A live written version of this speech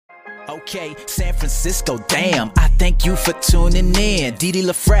Okay, San Francisco, damn, I thank you for tuning in. Didi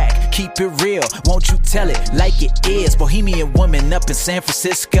LaFrac, keep it real, won't you tell it like it is? Bohemian woman up in San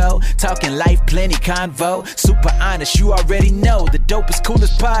Francisco, talking life, plenty convo, super honest, you already know, the dopest,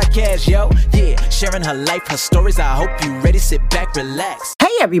 coolest podcast, yo. Yeah, sharing her life, her stories, I hope you ready, sit back, relax.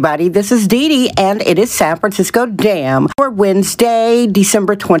 Hey everybody, this is Didi, and it is San Francisco Damn for Wednesday,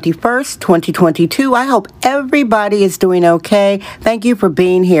 December 21st, 2022. I hope everybody is doing okay. Thank you for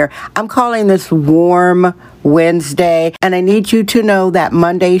being here. I'm calling this Warm Wednesday, and I need you to know that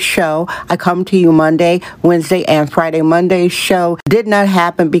Monday's show, I come to you Monday, Wednesday, and Friday. Monday's show did not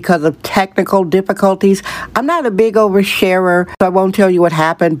happen because of technical difficulties. I'm not a big oversharer, so I won't tell you what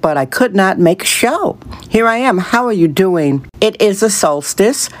happened, but I could not make a show. Here I am. How are you doing? It is a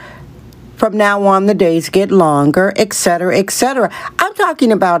solstice. From now on, the days get longer, etc., etc. I'm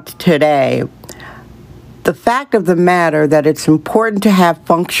talking about today. The fact of the matter that it's important to have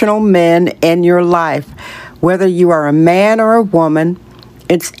functional men in your life. Whether you are a man or a woman,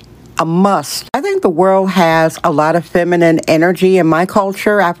 it's a must. I think the world has a lot of feminine energy. In my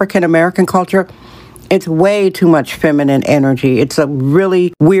culture, African American culture, it's way too much feminine energy. It's a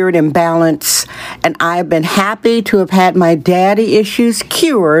really weird imbalance. And I've been happy to have had my daddy issues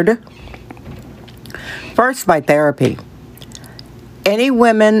cured. First, by therapy. Any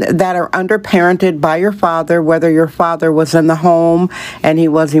women that are underparented by your father, whether your father was in the home and he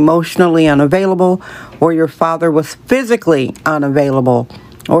was emotionally unavailable, or your father was physically unavailable,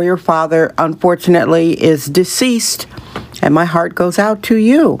 or your father, unfortunately, is deceased, and my heart goes out to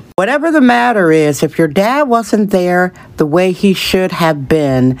you. Whatever the matter is, if your dad wasn't there the way he should have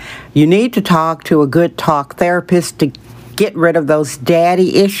been, you need to talk to a good talk therapist to get rid of those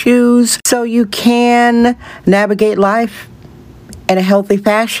daddy issues so you can navigate life in a healthy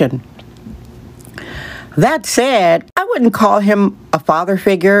fashion. That said, I wouldn't call him a father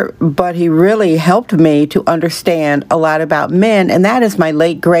figure, but he really helped me to understand a lot about men, and that is my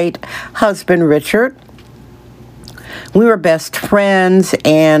late great husband, Richard. We were best friends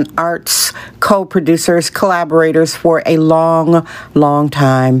and arts co-producers, collaborators for a long, long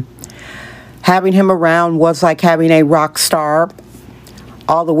time. Having him around was like having a rock star.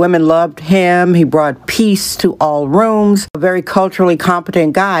 All the women loved him. He brought peace to all rooms. A very culturally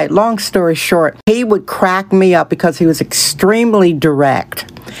competent guy. Long story short, he would crack me up because he was extremely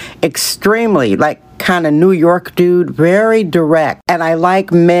direct. Extremely, like kind of New York dude, very direct. And I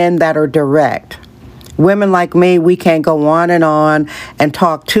like men that are direct. Women like me, we can't go on and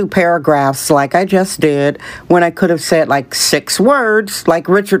talk 2 paragraphs like I just did when I could have said like 6 words like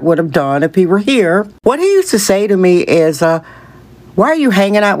Richard would have done if he were here. What he used to say to me is, why are you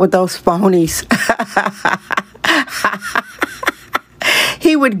hanging out with those phonies?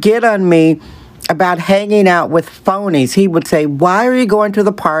 He would get on me about hanging out with phonies. He would say, why are you going to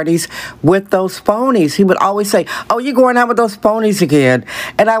the parties with those phonies? He would always say, oh, you're going out with those phonies again.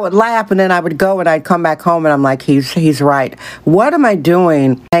 And I would laugh, and then I would go and I'd come back home and I'm like, he's right. What am I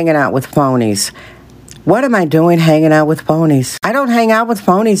doing hanging out with phonies? What am I doing hanging out with phonies? I don't hang out with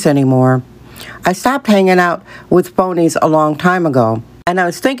phonies anymore. I stopped hanging out with phonies a long time ago. And I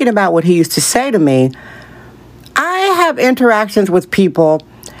was thinking about what he used to say to me. I have interactions with people.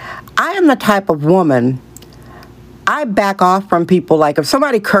 I am the type of woman, I back off from people. Like if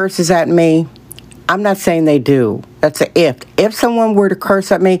somebody curses at me, I'm not saying they do. That's a if. If someone were to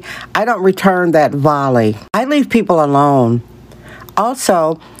curse at me, I don't return that volley. I leave people alone.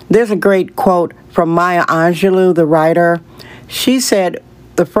 Also, there's a great quote from Maya Angelou, the writer. She said,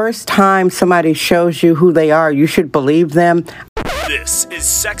 the first time somebody shows you who they are, you should believe them. This is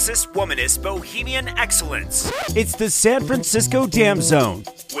Sexist Womanist Bohemian Excellence. It's the San Francisco Damn Zone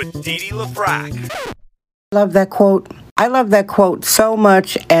with Didi LaFrac. I love that quote. I love that quote so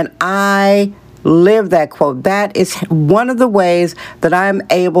much, and I live that quote. That is one of the ways that I'm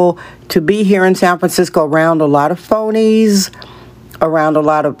able to be here in San Francisco around a lot of phonies, around a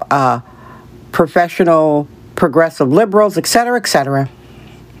lot of professional, progressive liberals, etc., etc.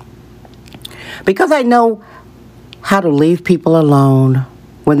 Because I know how to leave people alone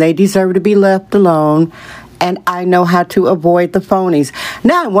when they deserve to be left alone, and I know how to avoid the phonies.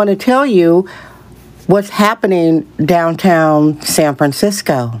 Now I want to tell you what's happening downtown San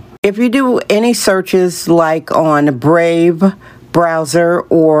Francisco. If you do any searches like on Brave browser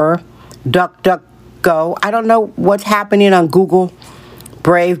or DuckDuckGo, I don't know what's happening on Google,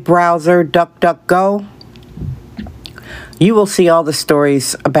 Brave browser, DuckDuckGo, you will see all the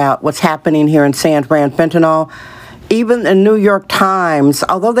stories about what's happening here in San Fran, fentanyl. Even the New York Times,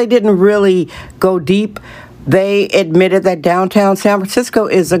 although they didn't really go deep, they admitted that downtown San Francisco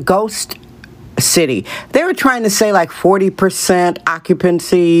is a ghost city. They were trying to say like 40%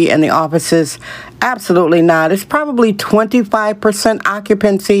 occupancy in the offices. Absolutely not. It's probably 25%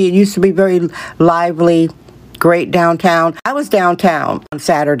 occupancy. It used to be very lively, great downtown. I was downtown on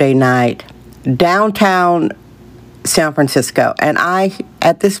Saturday night, downtown San Francisco, and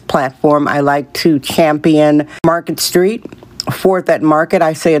at this platform, I like to champion Market Street. 4th at Market,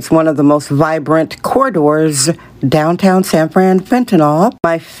 I say it's one of the most vibrant corridors downtown San Fernando.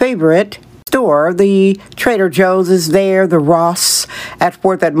 My favorite store, the Trader Joe's is there, the Ross at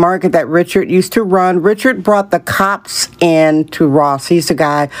 4th at Market that Richard used to run. Richard brought the cops in to Ross. He's the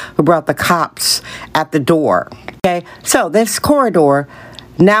guy who brought the cops at the door. Okay, so this corridor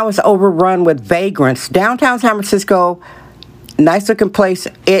now is overrun with vagrants. Downtown San Francisco, nice looking place.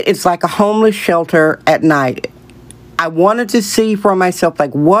 It's like a homeless shelter at night. I wanted to see for myself,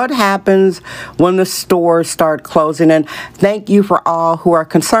 like, what happens when the stores start closing. And thank you for all who are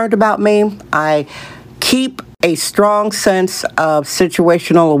concerned about me. I keep a strong sense of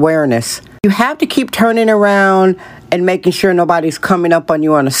situational awareness. You have to keep turning around and making sure nobody's coming up on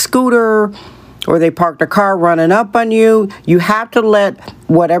you on a scooter or they parked their car running up on you. You have to let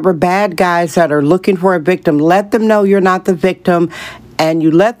whatever bad guys that are looking for a victim, let them know you're not the victim. And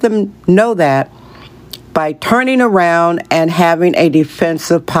you let them know that by turning around and having a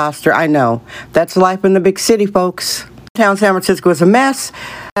defensive posture. I know, that's life in the big city, folks. Downtown San Francisco is a mess,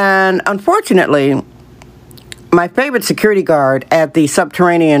 and unfortunately, my favorite security guard at the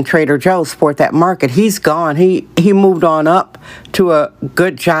subterranean Trader Joe's 4th at Market, he's gone. He moved on up to a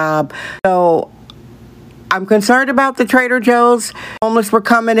good job. So I'm concerned about the Trader Joe's. Homeless were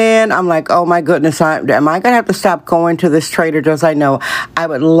coming in. I'm like, oh my goodness, am I going to have to stop going to this Trader Joe's? I know I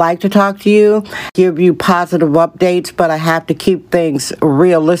would like to talk to you, give you positive updates, but I have to keep things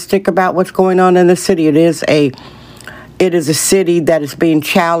realistic about what's going on in the city. It is a city that is being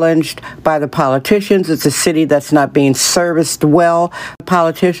challenged by the politicians. It's a city that's not being serviced well by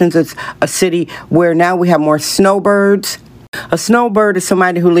politicians. It's a city where now we have more snowbirds. A snowbird is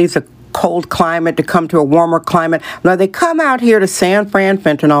somebody who leaves a cold climate to come to a warmer climate. Now they come out here to San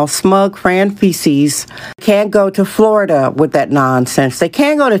Fernando, smug Fran feces. Can't go to Florida with that nonsense. They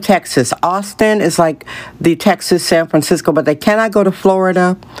can't go to Texas. Austin is like the Texas San Francisco, but they cannot go to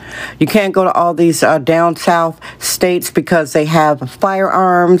Florida. You can't go to all these down south states because they have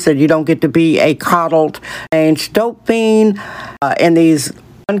firearms and you don't get to be a coddled dope fiend in these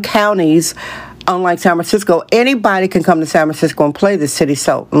counties. Unlike San Francisco, anybody can come to San Francisco and play the city.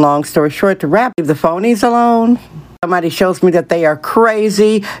 So, long story short, to wrap, leave the phonies alone. Somebody shows me that they are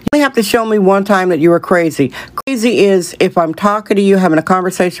crazy. You only have to show me one time that you are crazy. Crazy is if I'm talking to you, having a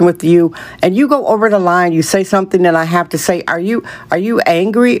conversation with you, and you go over the line, you say something that I have to say, are you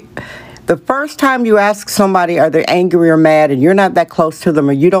angry? The first time you ask somebody, are they angry or mad, and you're not that close to them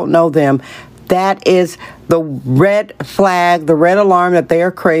or you don't know them, that is the red flag, the red alarm that they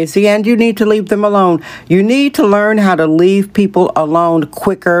are crazy, and you need to leave them alone. You need to learn how to leave people alone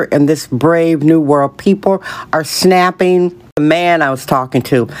quicker in this brave new world. People are snapping. The man I was talking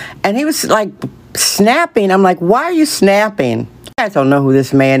to, and he was like snapping. I'm like, why are you snapping? You guys don't know who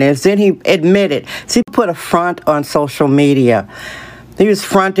this man is. Then he admitted. See, he put a front on social media. He was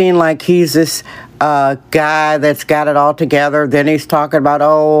fronting like he's this guy that's got it all together. Then he's talking about,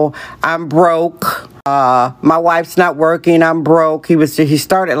 oh, I'm broke. My wife's not working. I'm broke. He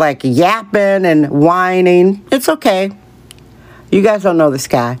started like yapping and whining. It's okay. You guys don't know this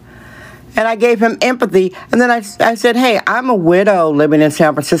guy. And I gave him empathy. And then I said, hey, I'm a widow living in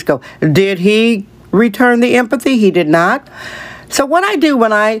San Francisco. Did he return the empathy? He did not. So what I do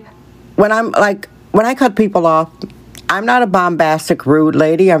when I cut people off, I'm not a bombastic, rude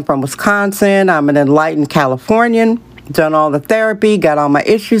lady. I'm from Wisconsin. I'm an enlightened Californian. Done all the therapy, got all my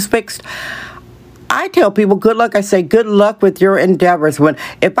issues fixed. I tell people good luck. I say good luck with your endeavors.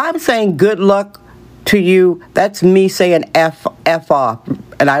 If I'm saying good luck to you, that's me saying F off.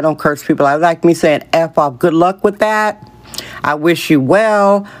 And I don't curse people. I like me saying F off. Good luck with that. I wish you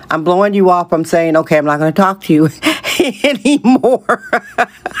well. I'm blowing you off. I'm saying, okay, I'm not going to talk to you anymore.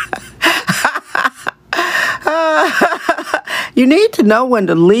 You need to know when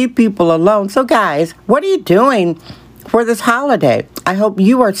to leave people alone. So guys, what are you doing for this holiday? I hope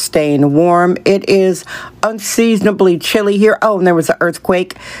you are staying warm. It is unseasonably chilly here. Oh, and there was an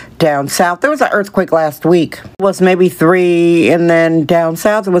earthquake down south. There was an earthquake last week. It was maybe 3, and then down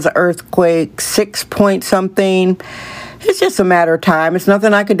south it was an earthquake 6 point something. It's just a matter of time. It's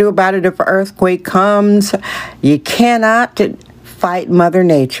nothing I can do about it if an earthquake comes. You cannot fight Mother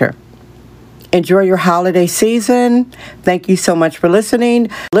Nature. Enjoy your holiday season. Thank you so much for listening.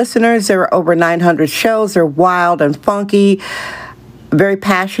 Listeners, there are over 900 shows. They're wild and funky. very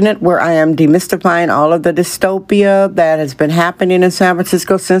passionate, where I am demystifying all of the dystopia that has been happening in San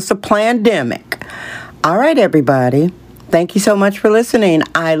Francisco since the pandemic. All right, everybody. Thank you so much for listening.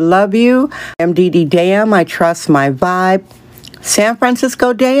 I love you. I'm Dee Dee Dam. I trust my vibe. San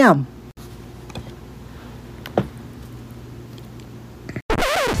Francisco Dam.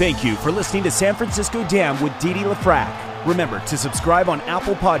 Thank you for listening to San Francisco Dam with Dee Dee LaFrac. Remember to subscribe on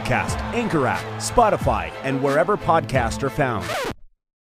Apple Podcast, Anchor app, Spotify, and wherever podcasts are found.